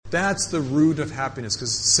That's the root of happiness,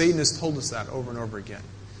 because Satan has told us that over and over again.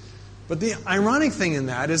 But the ironic thing in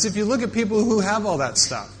that is if you look at people who have all that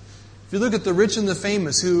stuff, if you look at the rich and the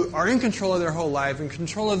famous who are in control of their whole life, in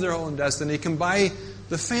control of their own destiny, can buy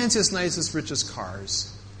the fanciest, nicest, richest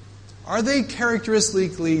cars, are they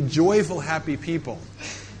characteristically joyful, happy people?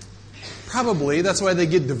 Probably. That's why they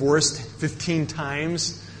get divorced 15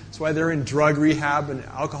 times. That's why they're in drug rehab and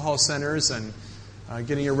alcohol centers and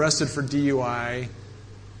getting arrested for DUI.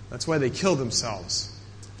 That's why they kill themselves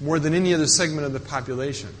more than any other segment of the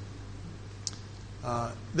population.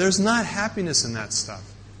 There's not happiness in that stuff.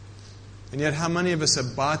 And yet how many of us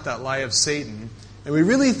have bought that lie of Satan? And we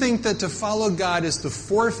really think that to follow God is to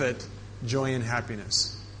forfeit joy and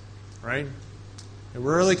happiness. Right? And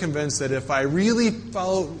we're really convinced that if I really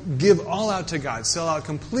give all out to God, sell out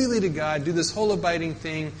completely to God, do this whole abiding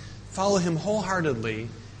thing, follow Him wholeheartedly,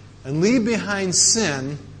 and leave behind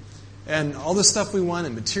sin and all the stuff we want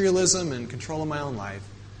and materialism and control of my own life,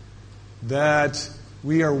 that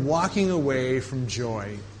we are walking away from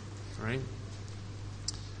joy. Right?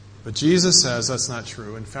 But Jesus says that's not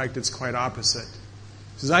true. In fact, it's quite opposite.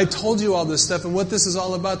 He says, I told you all this stuff, and what this is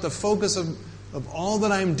all about, the focus of all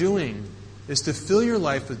that I'm doing is to fill your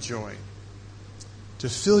life with joy. To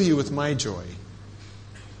fill you with my joy.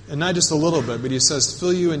 And not just a little bit, but he says,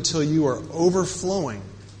 fill you until you are overflowing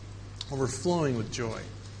with joy. Well,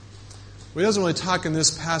 he doesn't really talk in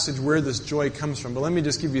this passage where this joy comes from, but let me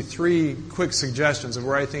just give you 3 quick suggestions of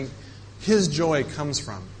where I think his joy comes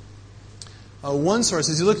from. One source,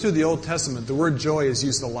 as you look through the Old Testament, the word joy is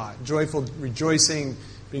used a lot. Joyful, rejoicing,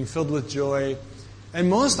 being filled with joy. And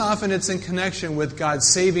most often it's in connection with God's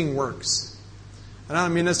saving works. And I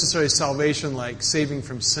don't mean necessarily salvation like saving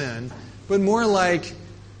from sin, but more like,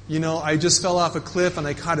 I just fell off a cliff and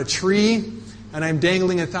I caught a tree and I'm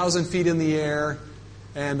dangling 1,000 feet in the air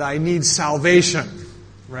and I need salvation,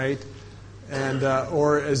 right? And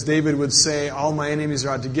or as David would say, all my enemies are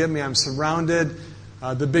out to get me. I'm surrounded.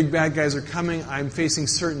 The big bad guys are coming. I'm facing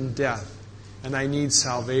certain death, and I need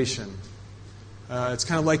salvation. It's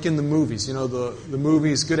kind of like in the movies. The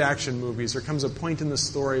movies, good action movies. There comes a point in the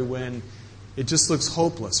story when it just looks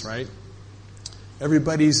hopeless, right?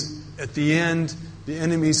 Everybody's at the end. The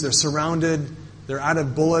enemies, they're surrounded. They're out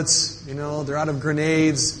of bullets. They're out of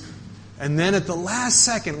grenades. And then at the last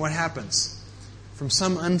second, what happens? From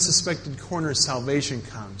some unsuspected corner, salvation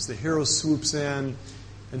comes. The hero swoops in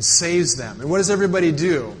and saves them. And what does everybody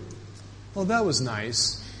do? Well, that was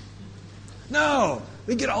nice. No!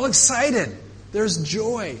 They get all excited. There's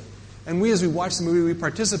joy. And we, as we watch the movie, we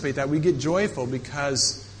participate that. We get joyful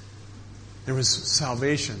because there was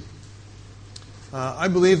salvation. I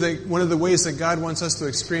believe that one of the ways that God wants us to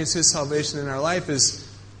experience His salvation in our life is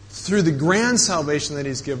through the grand salvation that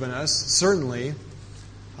He's given us, certainly.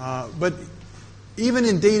 But even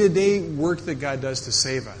in day-to-day work that God does to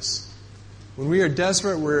save us. When we are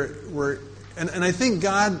desperate, and I think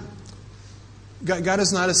God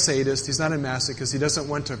is not a sadist. He's not a masochist. He doesn't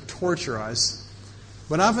want to torture us.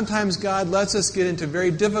 But oftentimes God lets us get into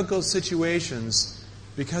very difficult situations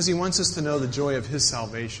because He wants us to know the joy of His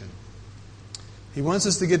salvation. He wants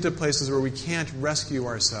us to get to places where we can't rescue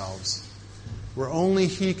ourselves, where only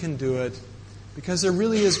He can do it, because there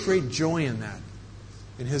really is great joy in that,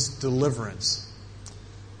 in His deliverance.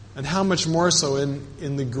 And how much more so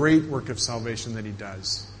in the great work of salvation that He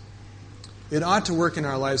does. It ought to work in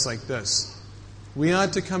our lives like this. We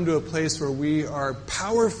ought to come to a place where we are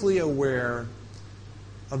powerfully aware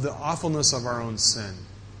of the awfulness of our own sin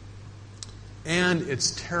and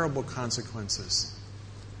its terrible consequences.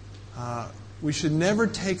 We should never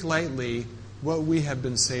take lightly what we have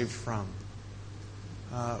been saved from.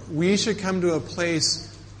 We should come to a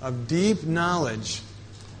place of deep knowledge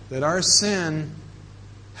that our sin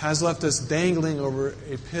has left us dangling over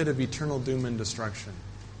a pit of eternal doom and destruction.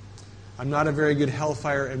 I'm not a very good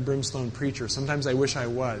hellfire and brimstone preacher. Sometimes I wish I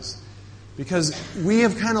was. Because we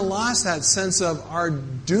have kind of lost that sense of our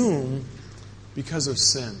doom because of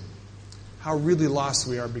sin. How really lost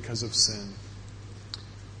we are because of sin.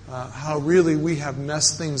 How really we have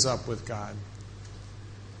messed things up with God.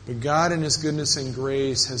 But God in His goodness and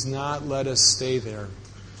grace has not let us stay there.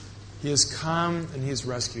 He has come and He has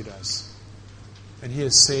rescued us. And He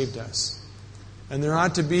has saved us. And there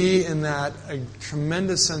ought to be in that a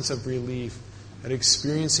tremendous sense of relief at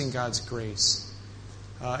experiencing God's grace.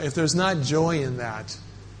 If there's not joy in that,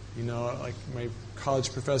 like my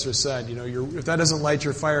college professor said, if that doesn't light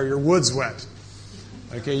your fire, your wood's wet.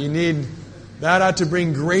 Okay, that ought to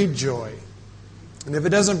bring great joy. And if it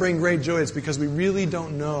doesn't bring great joy, it's because we really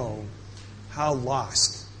don't know how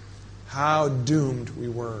lost, how doomed we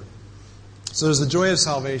were. So there's the joy of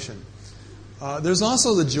salvation. There's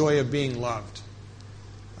also the joy of being loved.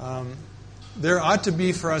 There ought to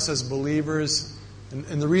be for us as believers,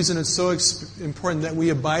 and the reason it's so important that we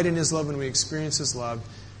abide in His love and we experience His love,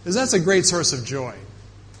 is that's a great source of joy.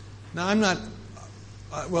 Now, I'm not,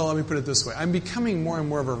 let me put it this way. I'm becoming more and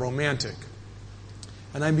more of a romantic.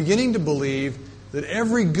 And I'm beginning to believe that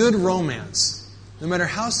every good romance, no matter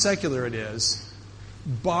how secular it is,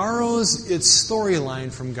 borrows its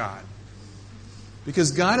storyline from God.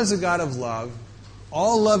 Because God is a God of love.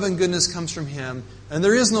 All love and goodness comes from Him, and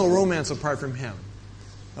there is no romance apart from Him.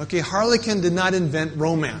 Okay, Harlequin did not invent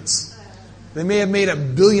romance. They may have made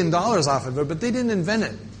 $1 billion off of it, but they didn't invent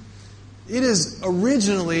it. It is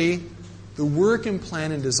originally the work and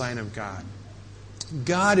plan and design of God.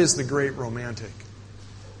 God is the great romantic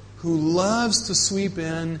who loves to sweep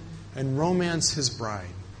in and romance His bride,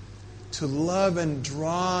 to love and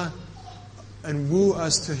draw and woo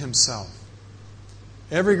us to Himself.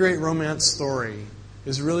 Every great romance story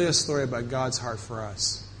is really a story about God's heart for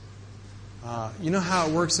us. You know how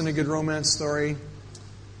it works in a good romance story?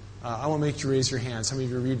 I won't make you raise your hands. How many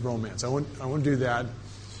of you read romance? I won't do that.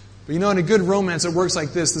 But in a good romance, it works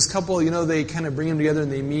like this. This couple, they kind of bring them together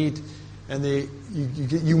and they meet, and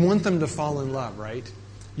you want them to fall in love, right?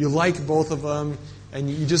 You like both of them, and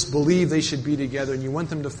you just believe they should be together, and you want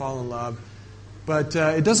them to fall in love. But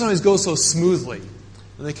it doesn't always go so smoothly.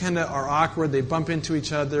 And they kind of are awkward. They bump into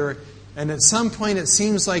each other. And at some point, it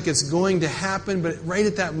seems like it's going to happen, but right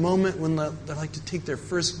at that moment when they like to take their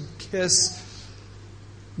first kiss,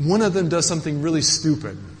 one of them does something really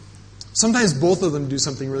stupid. Sometimes both of them do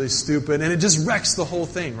something really stupid, and it just wrecks the whole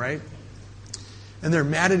thing, right? And they're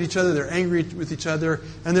mad at each other, they're angry with each other,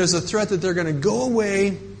 and there's a threat that they're going to go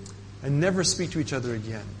away and never speak to each other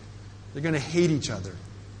again. They're going to hate each other.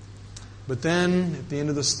 But then, at the end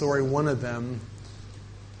of the story, one of them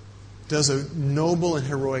does a noble and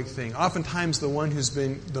heroic thing, oftentimes the one who's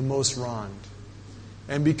been the most wronged.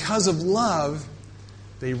 And because of love,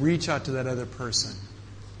 they reach out to that other person.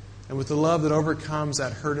 And with the love that overcomes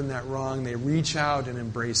that hurt and that wrong, they reach out and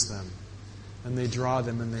embrace them. And they draw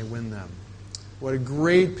them and they win them. What a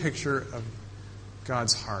great picture of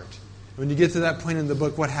God's heart. When you get to that point in the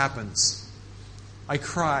book, what happens? I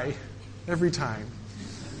cry every time,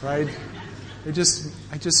 right? I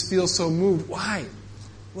just feel so moved. Why?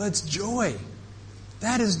 Well, it's joy.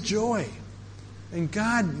 That is joy. And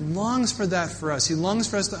God longs for that for us. He longs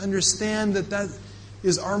for us to understand that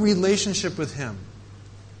is our relationship with Him.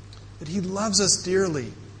 That He loves us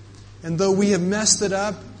dearly. And though we have messed it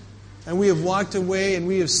up, and we have walked away, and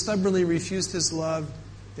we have stubbornly refused His love,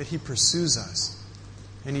 that He pursues us.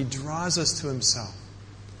 And He draws us to Himself.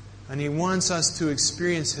 And He wants us to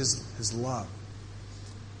experience His love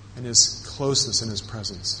and His closeness and His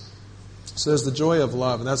presence. So there's the joy of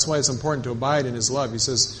love, and that's why it's important to abide in His love. He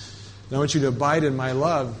says, I want you to abide in my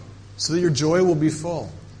love so that your joy will be full.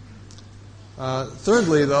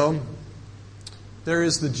 Thirdly, though, there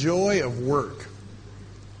is the joy of work.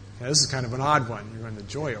 Okay, this is kind of an odd one. You're going, the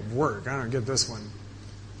joy of work. I don't get this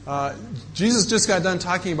one. Jesus just got done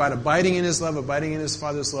talking about abiding in His love, abiding in His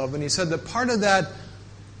Father's love, and He said that part of that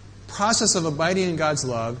process of abiding in God's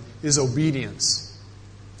love is obedience.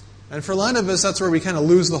 And for a lot of us, that's where we kind of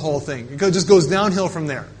lose the whole thing. It just goes downhill from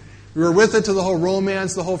there. We were with it to the whole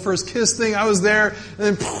romance, the whole first kiss thing. I was there,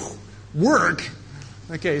 and then work.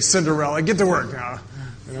 Okay, Cinderella, get to work now.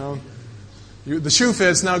 The shoe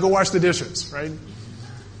fits, now go wash the dishes, right?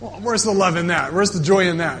 Well, where's the love in that? Where's the joy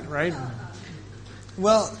in that, right?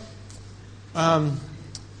 Well,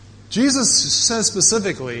 Jesus says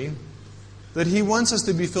specifically that He wants us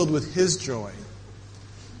to be filled with His joy.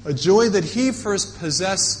 A joy that He first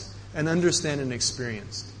possessed and understand and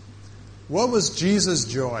experienced. What was Jesus'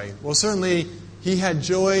 joy? Well, certainly He had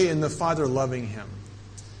joy in the Father loving Him.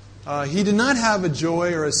 He did not have a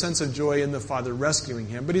joy or a sense of joy in the Father rescuing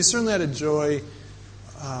Him, but He certainly had a joy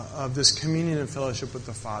of this communion and fellowship with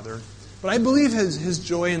the Father. But I believe his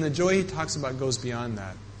joy and the joy He talks about goes beyond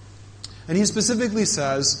that. And He specifically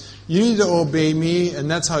says, you need to obey Me, and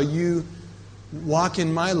that's how you walk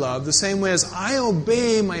in My love, the same way as I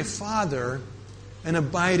obey My Father and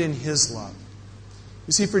abide in His love.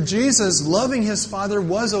 You see, for Jesus, loving His Father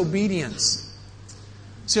was obedience.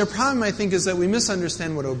 See, our problem, I think, is that we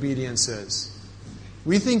misunderstand what obedience is.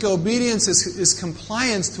 We think obedience is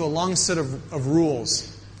compliance to a long set of rules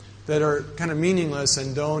that are kind of meaningless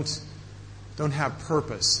and don't have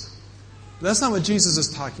purpose. But that's not what Jesus is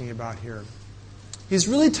talking about here. He's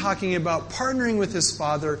really talking about partnering with His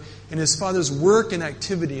Father and His Father's work and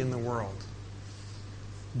activity in the world.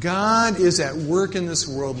 God is at work in this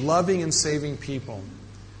world, loving and saving people.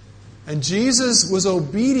 And Jesus was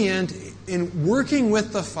obedient in working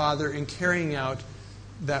with the Father and carrying out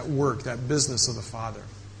that work, that business of the Father.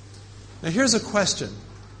 Now here's a question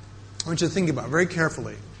I want you to think about very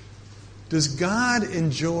carefully. Does God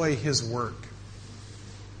enjoy His work?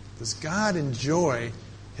 Does God enjoy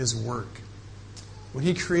His work? When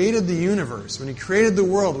He created the universe, when He created the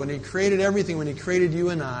world, when He created everything, when He created you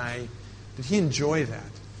and I, did He enjoy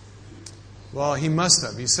that? Well, He must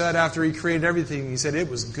have. He said after He created everything, He said it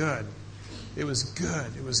was good. It was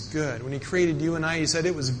good. It was good. When He created you and I, He said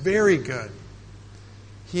it was very good.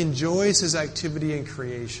 He enjoys His activity in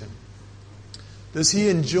creation. Does He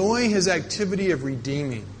enjoy His activity of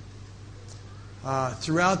redeeming?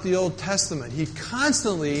 Throughout the Old Testament, He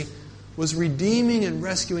constantly was redeeming and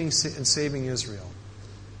rescuing and saving Israel,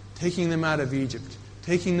 taking them out of Egypt,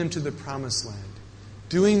 taking them to the Promised Land,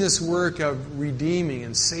 doing this work of redeeming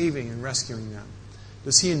and saving and rescuing them.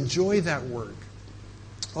 Does He enjoy that work?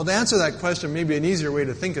 Well, to answer that question, maybe an easier way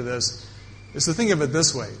to think of this is to think of it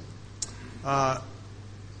this way.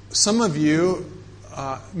 Some of you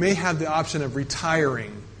may have the option of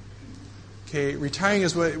retiring. Okay, retiring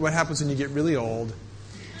is what happens when you get really old,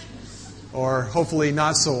 or hopefully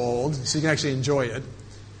not so old, so you can actually enjoy it.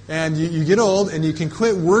 And you get old, and you can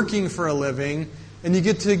quit working for a living, and you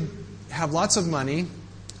get to have lots of money.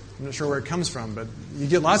 I'm not sure where it comes from, but you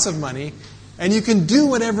get lots of money, and you can do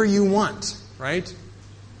whatever you want, right?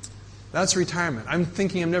 That's retirement. I'm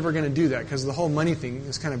thinking I'm never going to do that because the whole money thing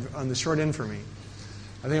is kind of on the short end for me.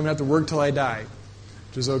 I think I'm going to have to work till I die,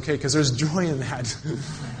 which is okay because there's joy in that.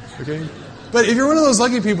 Okay? But if you're one of those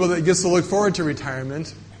lucky people that gets to look forward to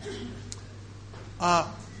retirement,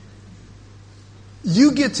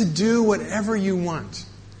 you get to do whatever you want.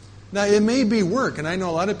 Now, it may be work, and I know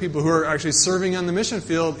a lot of people who are actually serving on the mission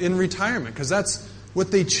field in retirement because that's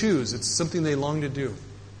what they choose. It's something they long to do.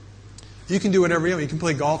 You can do whatever you want. You can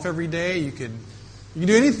play golf every day. You can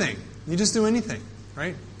do anything. You just do anything,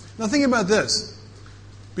 right? Now, think about this.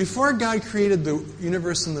 Before God created the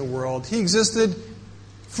universe and the world, He existed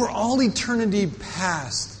for all eternity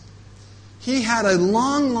past. He had a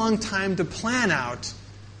long, long time to plan out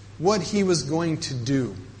what He was going to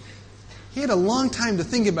do. He had a long time to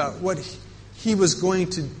think about what He was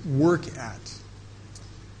going to work at.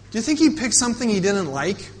 Do you think He picked something He didn't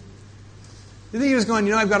like? Do you think He was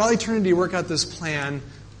going, I've got all eternity to work out this plan.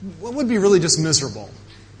 What would be really just miserable?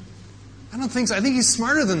 I don't think so. I think He's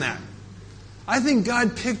smarter than that. I think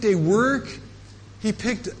God picked a work. He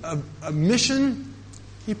picked a mission.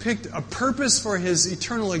 He picked a purpose for His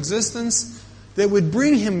eternal existence that would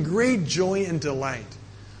bring Him great joy and delight.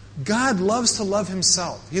 God loves to love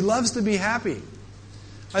Himself. He loves to be happy.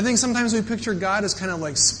 I think sometimes we picture God as kind of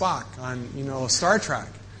like Spock on, Star Trek.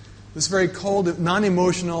 This very cold,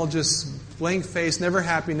 non-emotional, just blank face, never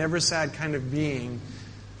happy, never sad kind of being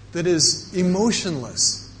that is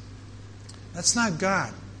emotionless. That's not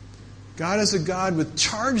God. God is a God with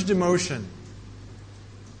charged emotion.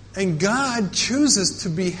 And God chooses to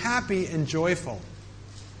be happy and joyful.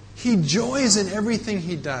 He joys in everything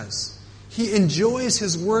He does. He enjoys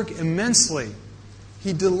His work immensely.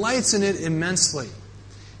 He delights in it immensely.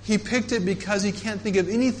 He picked it because He can't think of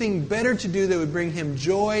anything better to do that would bring Him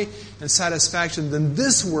joy and satisfaction than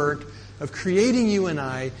this work of creating you and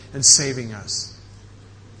I and saving us.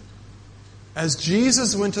 As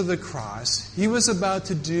Jesus went to the cross, He was about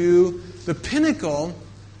to do the pinnacle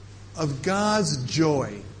of God's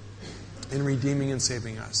joy in redeeming and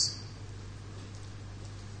saving us.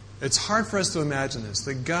 It's hard for us to imagine this,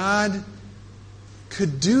 that God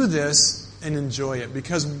could do this and enjoy it,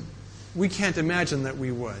 because we can't imagine that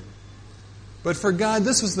we would. But for God,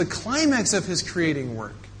 this was the climax of His creating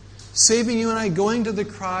work. Saving you and I, going to the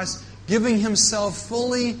cross, giving Himself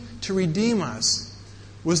fully to redeem us,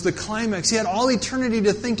 was the climax. He had all eternity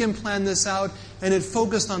to think and plan this out, and it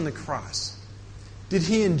focused on the cross. Did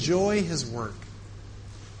He enjoy His work?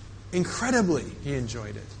 Incredibly, He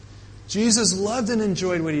enjoyed it. Jesus loved and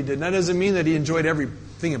enjoyed what He did. That doesn't mean that He enjoyed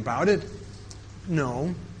everything about it.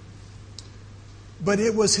 No. But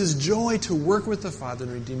it was His joy to work with the Father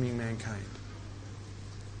in redeeming mankind.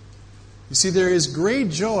 You see, there is great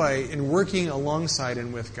joy in working alongside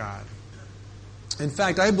and with God. In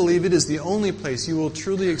fact, I believe it is the only place you will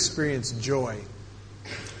truly experience joy.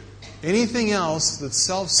 Anything else that's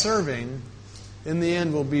self-serving, in the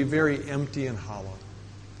end, will be very empty and hollow.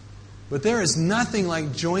 But there is nothing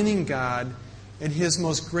like joining God in His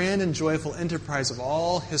most grand and joyful enterprise of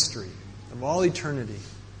all history, of all eternity,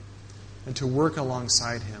 and to work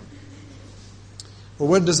alongside Him. Well,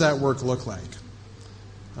 what does that work look like?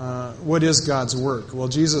 What is God's work? Well,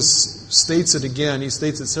 Jesus states it again. He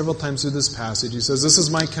states it several times through this passage. He says, "This is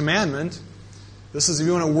my commandment." This is, if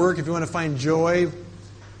you want to work, if you want to find joy,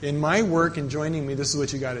 in my work and joining me, this is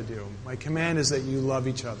what you got to do. My command is that you love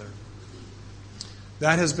each other.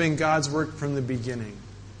 That has been God's work from the beginning,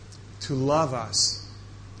 to love us.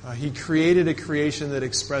 He created a creation that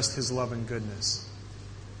expressed His love and goodness.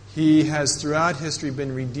 He has throughout history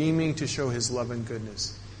been redeeming to show His love and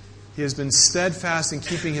goodness. He has been steadfast in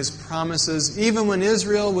keeping His promises, even when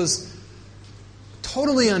Israel was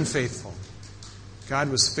totally unfaithful. God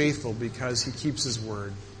was faithful because He keeps His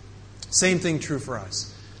word. Same thing true for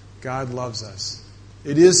us. God loves us.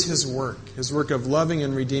 It is His work of loving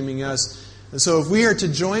and redeeming us. And so if we are to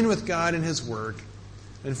join with God in His work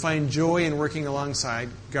and find joy in working alongside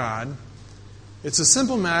God, it's a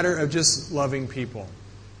simple matter of just loving people.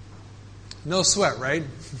 No sweat, right?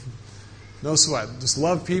 No sweat. Just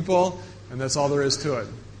love people, and that's all there is to it.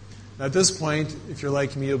 At this point, if you're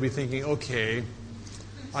like me, you'll be thinking, okay,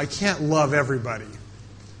 I can't love everybody.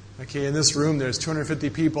 Okay, in this room there's 250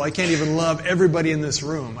 people. I can't even love everybody in this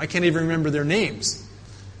room. I can't even remember their names,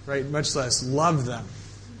 right? Much less love them.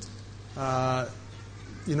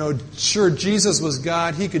 Sure, Jesus was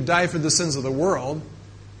God. He could die for the sins of the world.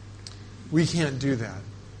 We can't do that.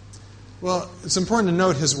 Well, it's important to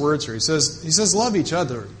note His words here. He says love each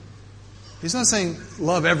other. He's not saying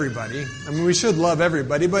love everybody. I mean, we should love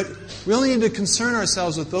everybody, but we only need to concern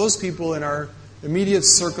ourselves with those people in our immediate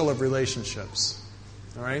circle of relationships.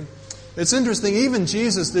 All right? It's interesting, even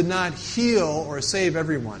Jesus did not heal or save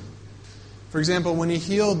everyone. For example, when He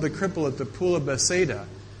healed the cripple at the pool of Bethsaida,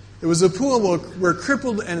 it was a pool where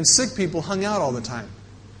crippled and sick people hung out all the time.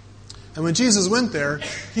 And when Jesus went there,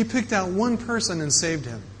 He picked out one person and saved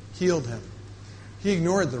him, healed him. He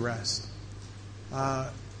ignored the rest.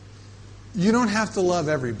 You don't have to love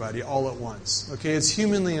everybody all at once. Okay, it's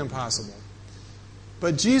humanly impossible.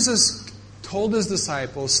 But Jesus told His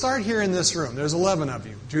disciples, start here in this room. There's 11 of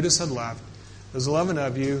you. Judas had left. There's 11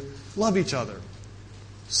 of you. Love each other.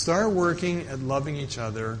 Start working at loving each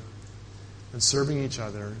other and serving each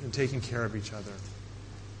other and taking care of each other.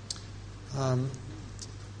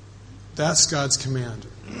 That's God's command.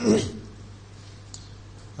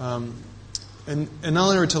 And not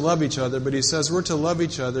only are we to love each other, but He says we're to love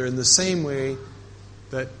each other in the same way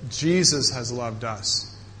that Jesus has loved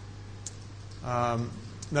us.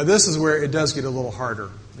 Now this is where it does get a little harder.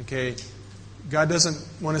 Okay, God doesn't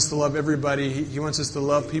want us to love everybody. He wants us to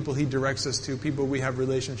love people He directs us to, people we have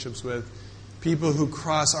relationships with, people who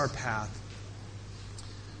cross our path.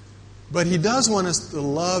 But He does want us to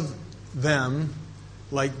love them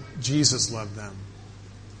like Jesus loved them.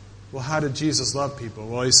 Well, how did Jesus love people?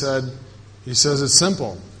 Well, He says it's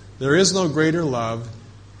simple. There is no greater love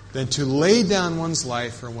than to lay down one's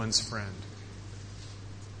life for one's friend.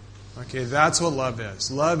 Okay, that's what love is.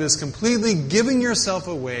 Love is completely giving yourself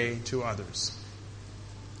away to others.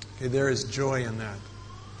 Okay, there is joy in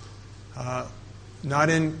that. Not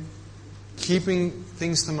in keeping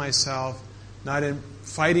things to myself, not in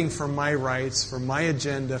fighting for my rights, for my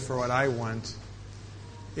agenda, for what I want,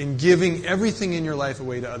 in giving everything in your life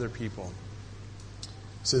away to other people.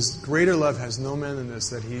 It says, greater love has no man than this,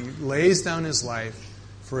 that He lays down His life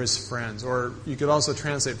for His friends. Or you could also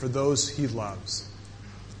translate, for those He loves.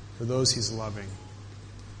 For those He's loving.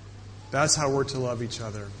 That's how we're to love each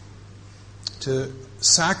other. To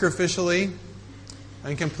sacrificially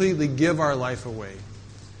and completely give our life away.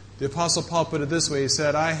 The Apostle Paul put it this way. He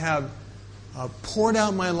said, I have poured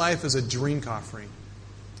out my life as a drink offering.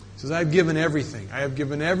 He says, I've given everything. I have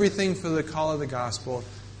given everything for the call of the gospel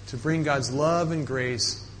to bring God's love and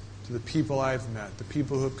grace to the people I've met, the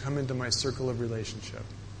people who have come into my circle of relationship.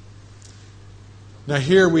 Now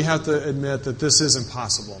here we have to admit that this is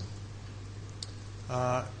impossible.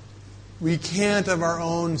 We can't of our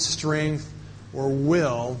own strength or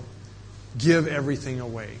will give everything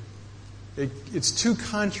away. It's too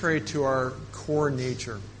contrary to our core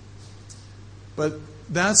nature. But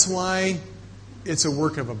that's why it's a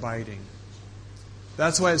work of abiding.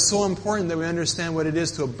 That's why it's so important that we understand what it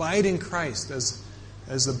is to abide in Christ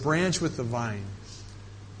as the branch with the vine.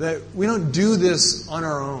 That we don't do this on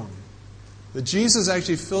our own. That Jesus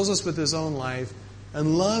actually fills us with His own life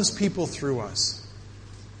and loves people through us.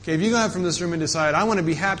 Okay, if you go out from this room and decide, I want to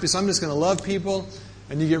be happy, so I'm just going to love people,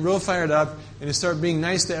 and you get real fired up, and you start being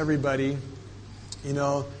nice to everybody,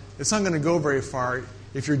 it's not going to go very far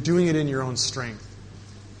if you're doing it in your own strength.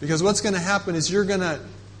 Because what's going to happen is you're going to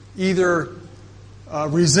either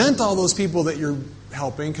resent all those people that you're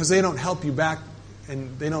helping because they don't help you back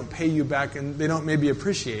and they don't pay you back and they don't maybe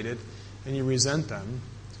appreciate it, and you resent them.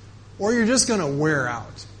 Or you're just going to wear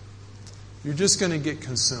out. You're just going to get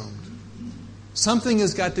consumed. Something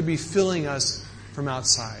has got to be filling us from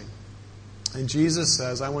outside. And Jesus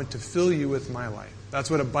says, I want to fill you with my life. That's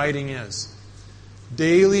what abiding is.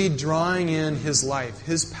 daily drawing in His life,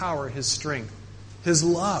 His power, His strength, His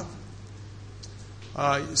love.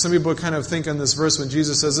 Some people kind of think on this verse when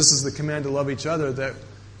Jesus says this is the command to love each other, that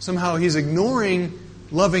somehow He's ignoring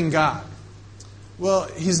loving God. Well,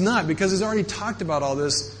 He's not, because He's already talked about all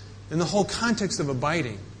this in the whole context of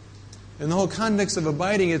abiding. In the whole context of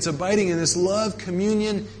abiding, it's abiding in this love,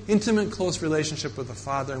 communion, intimate, close relationship with the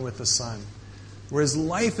Father and with the Son, where His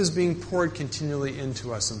life is being poured continually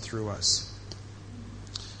into us and through us.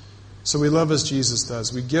 So we love as Jesus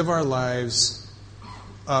does. We give our lives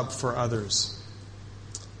up for others.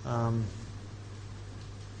 And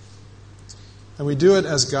we do it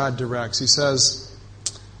as God directs. He says,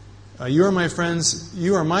 you are my friends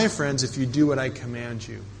if you do what I command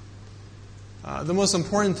you. The most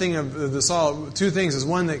important thing of this all, two things, is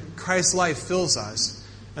one, that Christ's life fills us,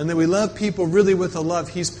 and that we love people really with the love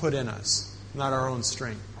He's put in us, not our own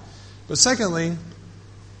strength. But secondly,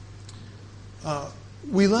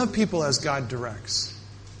 we love people as God directs.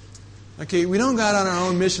 Okay, we don't go out on our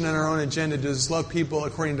own mission and our own agenda to just love people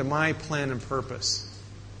according to my plan and purpose.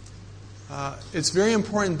 It's very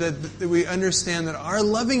important that we understand that our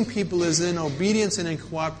loving people is in obedience and in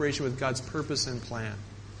cooperation with God's purpose and plan.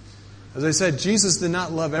 As I said, Jesus did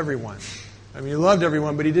not love everyone. I mean, He loved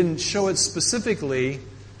everyone, but He didn't show it specifically.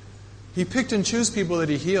 He picked and chose people that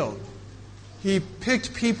He healed. He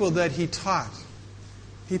picked people that He taught.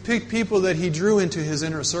 He picked people that He drew into His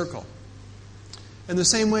inner circle. In the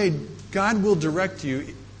same way, God will direct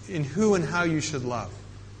you in who and how you should love.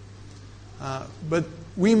 But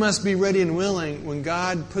we must be ready and willing, when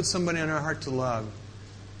God puts somebody on our heart to love,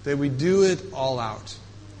 that we do it all out.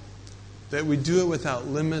 That we do it without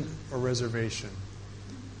limit or reservation.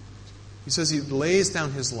 He says He lays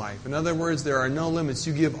down His life. In other words, there are no limits.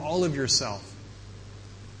 You give all of yourself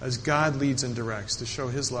as God leads and directs to show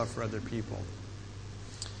His love for other people.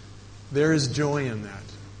 There is joy in that.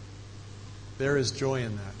 There is joy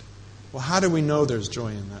in that. Well, how do we know there's joy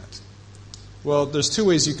in that? Well, there's two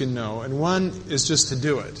ways you can know, and one is just to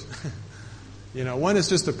do it. One is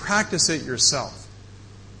just to practice it yourself.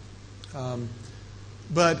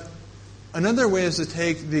 But another way is to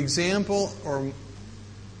take the example or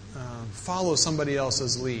follow somebody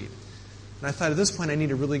else's lead. And I thought at this point I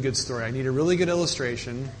need a really good story. I need a really good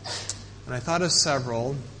illustration. And I thought of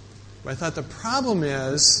several. But I thought the problem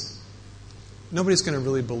is nobody's going to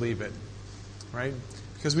really believe it. Right?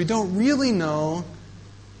 Because we don't really know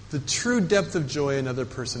the true depth of joy another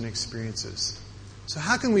person experiences. So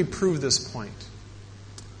how can we prove this point?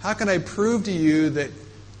 How can I prove to you that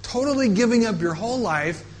totally giving up your whole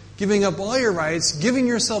life, giving up all your rights, giving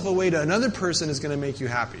yourself away to another person is going to make you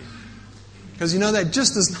happy? Because that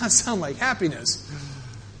just does not sound like happiness.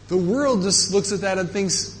 The world just looks at that and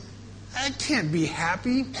thinks, I can't be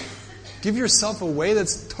happy. Give yourself away.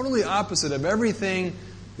 That's totally opposite of everything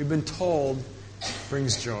we've been told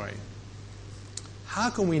brings joy. How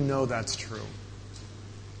can we know that's true?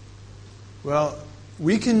 Well,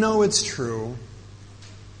 we can know it's true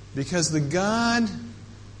because the God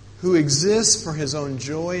who exists for His own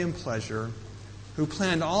joy and pleasure, who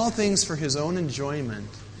planned all things for His own enjoyment,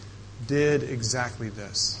 did exactly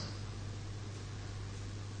this.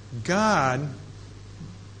 God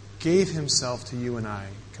gave Himself to you and I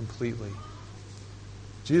completely.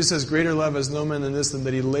 Jesus says, greater love has no man than this, than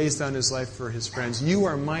that He lays down His life for His friends. You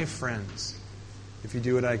are my friends if you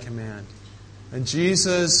do what I command. And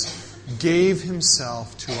Jesus gave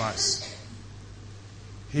Himself to us.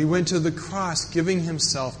 He went to the cross giving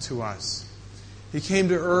Himself to us. He came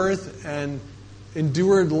to earth and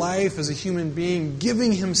endured life as a human being,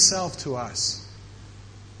 giving Himself to us.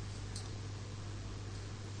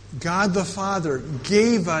 God the Father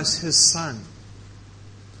gave us His Son.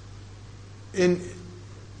 In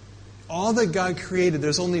all that God created,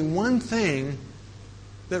 there's only one thing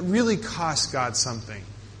that really costs God something.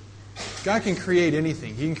 God can create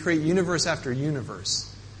anything. He can create universe after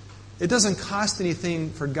universe. It doesn't cost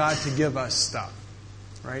anything for God to give us stuff,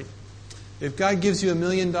 right? If God gives you $1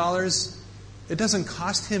 million, it doesn't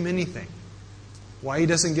cost Him anything. Why He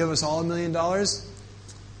doesn't give us all $1 million?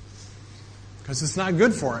 Because it's not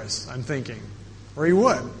good for us, I'm thinking. Or He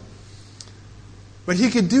would. But He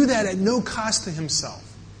could do that at no cost to Himself.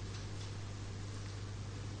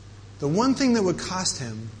 The one thing that would cost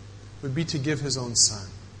Him would be to give His own Son.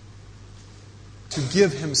 To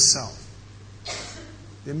give Himself.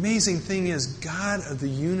 The amazing thing is, God of the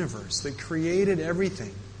universe that created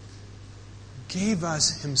everything gave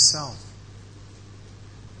us Himself.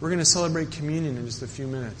 We're going to celebrate communion in just a few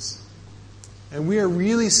minutes. And we are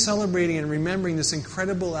really celebrating and remembering this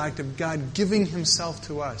incredible act of God giving Himself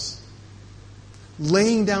to us.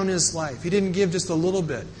 Laying down His life. He didn't give just a little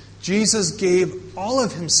bit. Jesus gave all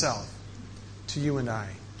of himself to you and I.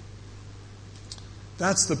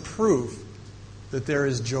 That's the proof that there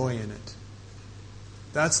is joy in it.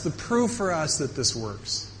 That's the proof for us that this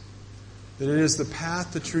works. That it is the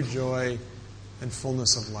path to true joy and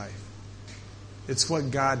fullness of life. It's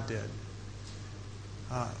what God did.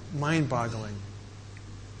 Mind-boggling.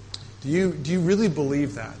 Do you really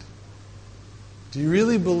believe that? Do you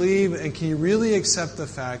really believe and can you really accept the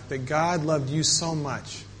fact that God loved you so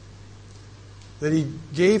much that he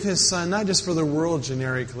gave his son not just for the world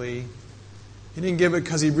generically? He didn't give it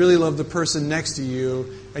because he really loved the person next to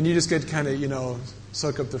you and you just get to kind of,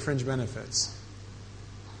 soak up the fringe benefits.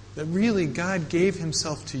 That really God gave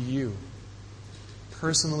himself to you,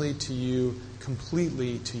 personally to you,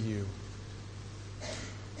 completely to you.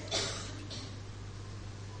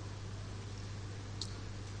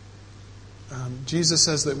 Jesus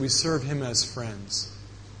says that we serve him as friends.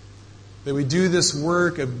 That we do this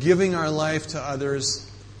work of giving our life to others,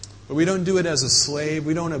 but we don't do it as a slave.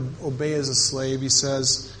 We don't obey as a slave. He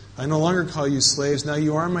says, I no longer call you slaves. Now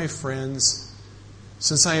you are my friends,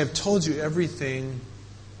 since I have told you everything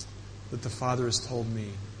that the Father has told me.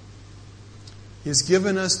 He has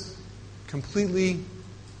given himself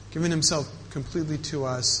completely to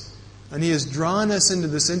us, and he has drawn us into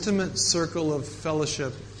this intimate circle of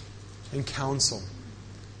fellowship and counsel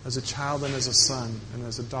as a child and as a son and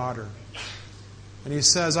as a daughter. And he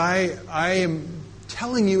says, I am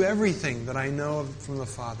telling you everything that I know from the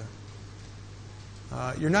Father.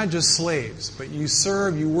 You're not just slaves, but you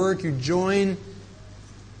serve, you work, you join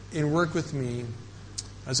in work with me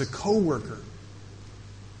as a co-worker,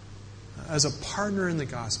 as a partner in the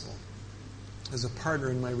gospel, as a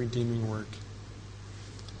partner in my redeeming work.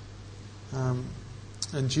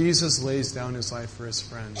 And Jesus lays down his life for his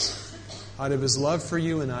friends. Out of his love for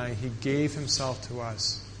you and I, he gave himself to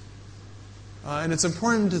us. And it's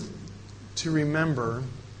important to remember,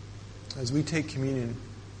 as we take communion,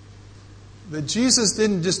 that Jesus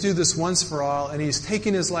didn't just do this once for all, and he's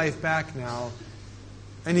taken his life back now,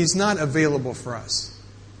 and he's not available for us.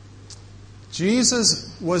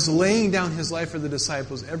 Jesus was laying down his life for the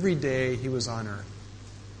disciples every day he was on earth.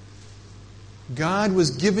 God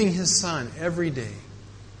was giving his Son every day.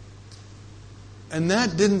 And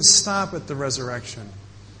that didn't stop at the resurrection.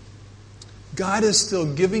 God is still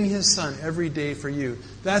giving his Son every day for you.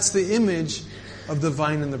 That's the image of the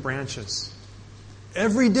vine and the branches.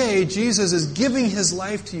 Every day, Jesus is giving his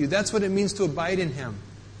life to you. That's what it means to abide in him.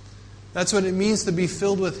 That's what it means to be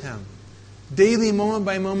filled with him. Daily, moment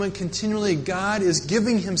by moment, continually, God is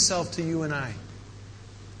giving himself to you and I.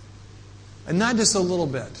 And not just a little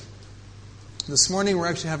bit. This morning we're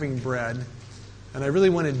actually having bread. And I really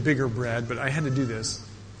wanted bigger bread, but I had to do this.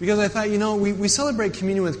 Because I thought, we celebrate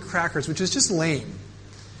communion with crackers, which is just lame.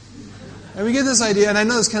 And we get this idea, and I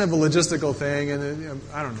know it's kind of a logistical thing, and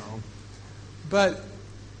I don't know. But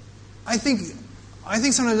I think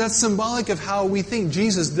sometimes that's symbolic of how we think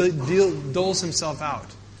Jesus doles himself out.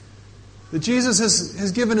 That Jesus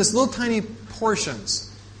has given us little tiny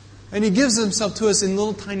portions. And he gives himself to us in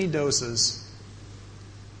little tiny doses.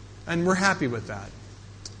 And we're happy with that.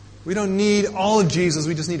 We don't need all of Jesus,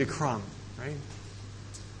 we just need a crumb, right?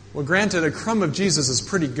 Well, granted, a crumb of Jesus is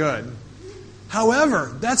pretty good.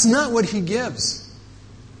 However, that's not what he gives.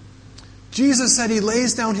 Jesus said he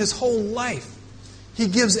lays down his whole life. He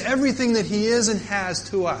gives everything that he is and has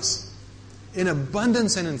to us in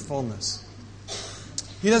abundance and in fullness.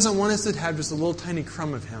 He doesn't want us to have just a little tiny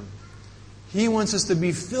crumb of him. He wants us to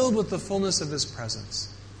be filled with the fullness of his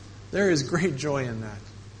presence. There is great joy in that.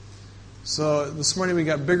 So this morning we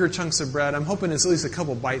got bigger chunks of bread. I'm hoping it's at least a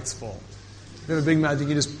couple bites full. If you have a big mouth, you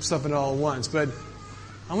can just stuff it all at once. But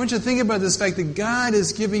I want you to think about this fact that God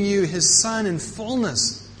is giving you his Son in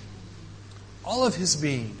fullness. All of his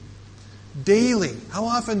being. Daily. How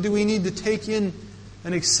often do we need to take in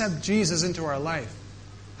and accept Jesus into our life?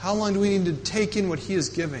 How long do we need to take in what he is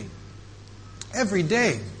giving? Every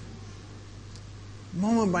day.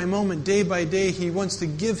 Moment by moment, day by day, he wants to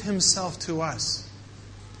give himself to us.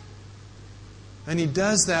 And he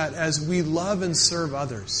does that as we love and serve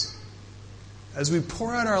others. As we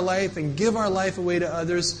pour out our life and give our life away to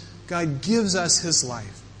others, God gives us his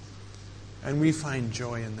life. And we find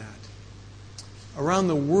joy in that. Around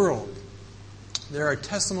the world, there are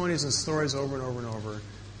testimonies and stories over and over and over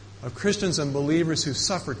of Christians and believers who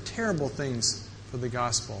suffer terrible things for the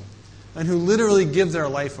gospel and who literally give their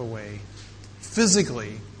life away,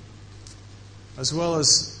 physically as well as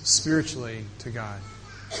spiritually, to God.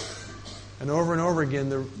 And over again,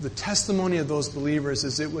 the testimony of those believers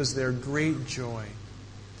is it was their great joy.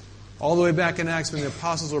 All the way back in Acts, when the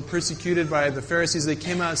apostles were persecuted by the Pharisees, they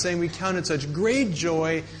came out saying, we count it such great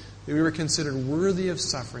joy that we were considered worthy of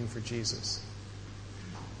suffering for Jesus.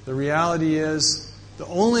 The reality is, the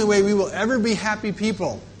only way we will ever be happy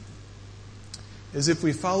people is if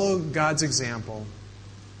we follow God's example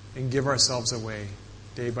and give ourselves away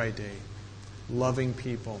day by day, loving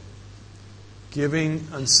people, giving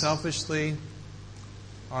unselfishly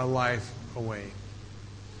our life away.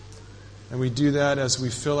 And we do that as we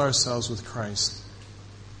fill ourselves with Christ,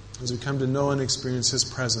 as we come to know and experience His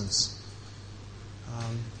presence.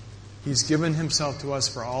 He's given Himself to us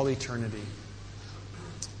for all eternity.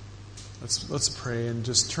 Let's pray and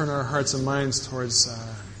just turn our hearts and minds towards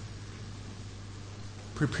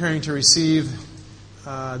preparing to receive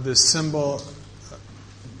this symbol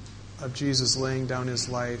of Jesus laying down His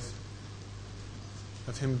life,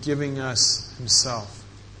 of Him giving us Himself.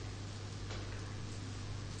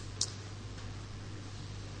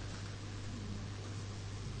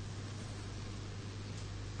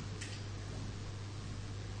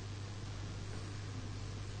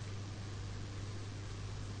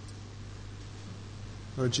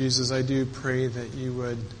 Lord Jesus, I do pray that You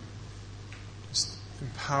would just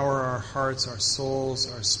empower our hearts, our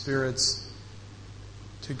souls, our spirits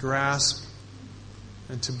to grasp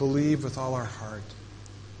and to believe with all our heart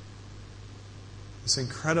this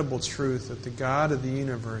incredible truth that the God of the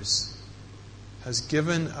universe has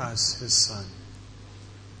given us His Son.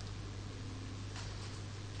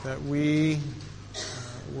 That we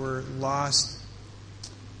were lost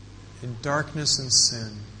in darkness and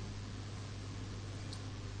sin.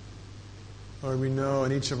 Lord, we know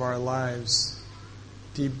in each of our lives,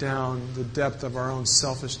 deep down, the depth of our own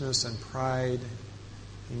selfishness and pride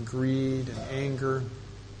and greed and anger,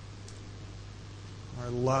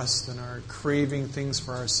 our lust and our craving things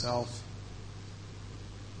for ourselves.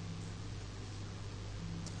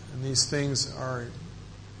 And these things are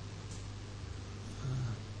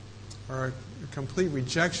a complete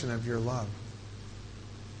rejection of Your love.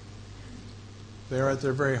 They are at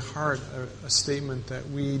their very heart a statement that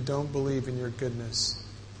we don't believe in Your goodness.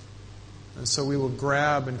 And so we will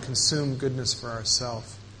grab and consume goodness for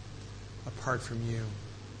ourselves apart from You.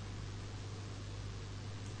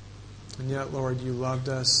 And yet, Lord, You loved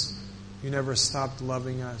us. You never stopped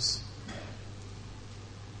loving us.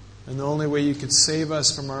 And the only way You could save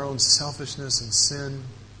us from our own selfishness and sin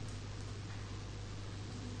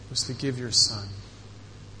was to give Your Son.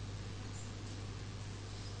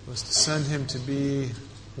 Was to send Him to be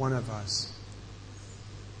one of us.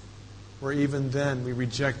 Where even then we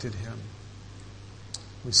rejected Him.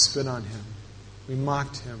 We spit on Him. We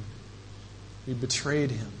mocked Him. We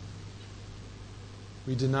betrayed Him.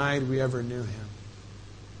 We denied we ever knew Him.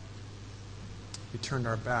 We turned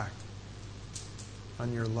our back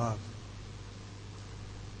on Your love.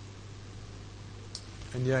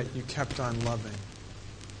 And yet You kept on loving.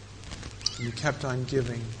 And You kept on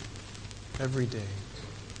giving every day.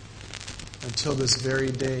 Until this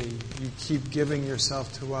very day, You keep giving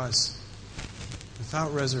Yourself to us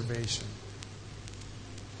without reservation.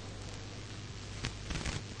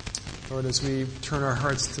 Lord, as we turn our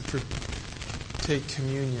hearts to take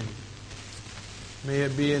communion, may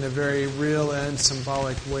it be in a very real and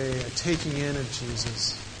symbolic way, a taking in of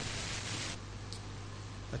Jesus,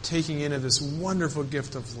 a taking in of this wonderful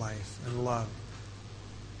gift of life and love,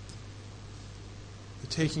 the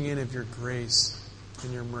taking in of Your grace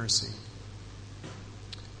and Your mercy,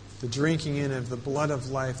 the drinking in of the blood of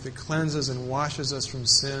life that cleanses and washes us from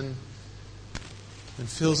sin and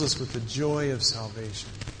fills us with the joy of salvation.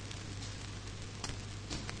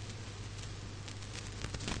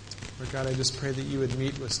 Lord God, I just pray that You would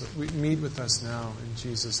meet with us now in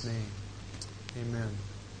Jesus' name. Amen.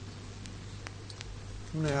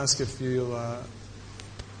 I'm going to ask if you'll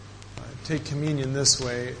take communion this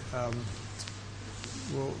way.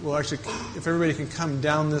 We'll actually, if everybody can come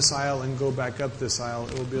down this aisle and go back up this aisle,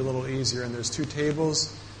 it will be a little easier. And there's 2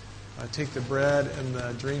 tables. Take the bread and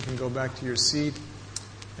the drink and go back to your seat.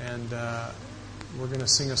 And we're going to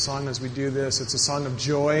sing a song as we do this. It's a song of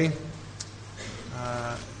joy.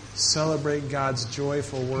 Celebrate God's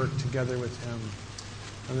joyful work together with Him.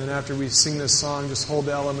 And then after we sing this song, just hold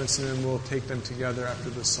the elements and then we'll take them together after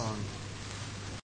the song.